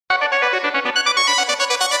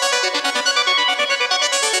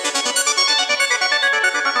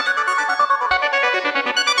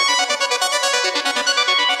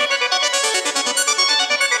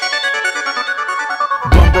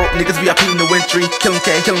entry. Kill him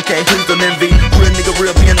K, please don't envy. Real nigga,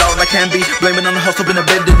 real being all I can be. Blame it on the hustle, been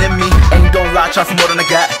abandoned in me. Ain't gonna lie, try for more than I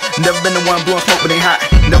got. Never been the one blowing smoke, but ain't hot.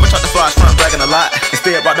 Never tried to fly, front bragging a lot.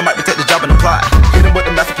 Instead, rock the mic to take the job in the plot. Hit him with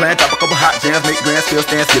the master plan, drop a couple hot jams, make grand still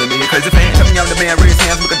stand, still a million crazy fans. Tell me I'm the man, raise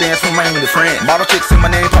hands, make a dance from rain with a friend. Model chicks in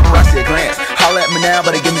my name, paparazzi a glance. Holla at me now,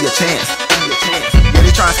 but they give me a chance. Yeah,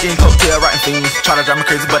 they tryna scheme, coattail, writing fiends. Tryna drive me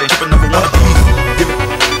crazy, but they tripping over one of these.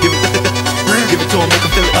 Give it to him, make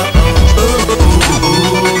him feel it.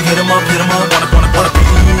 Hit him up, wanna be.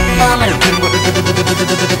 Hit him with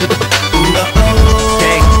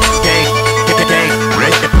the gang,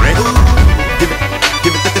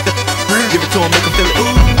 give it to him, make him feel it.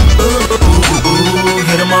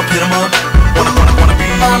 Hit him up, wanna be.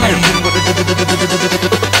 Hit him with the gang.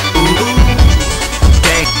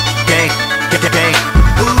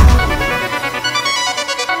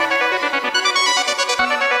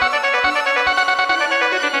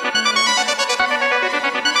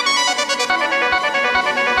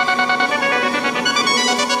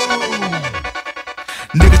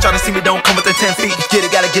 Niggas tryna see me, don't come within 10 feet. Get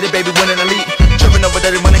it, gotta get it, baby, winning elite. Tripping over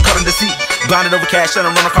dirty money, caught in deceit. Blinded over cash, and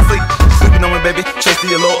I'm running off fleet. Sleeping on me, baby, chase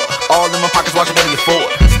the allure. All in my pockets, watching what you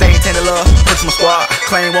afford. Staying tender love, purchase my squad.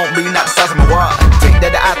 Claim won't be, not the size of my wad. Take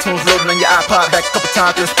that to iTunes, loading on your iPod. Back a couple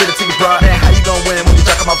times, then spit it to your broad. Man, how you gon' win when you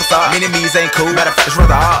jack my facade? Meaning me's ain't cool, matter of fact, it's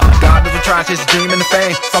rather hard. God doesn't try and chase the dream and the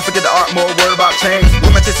fame. Some forget the art, more worried about change.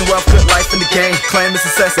 Women chasing wealth, good life in the game. Claim the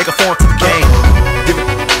success, they conform to the game.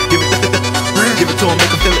 Give it to him, make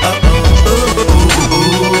him feel it.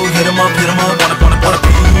 Hit him up, wanna be.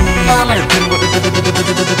 Hit him with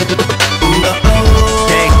the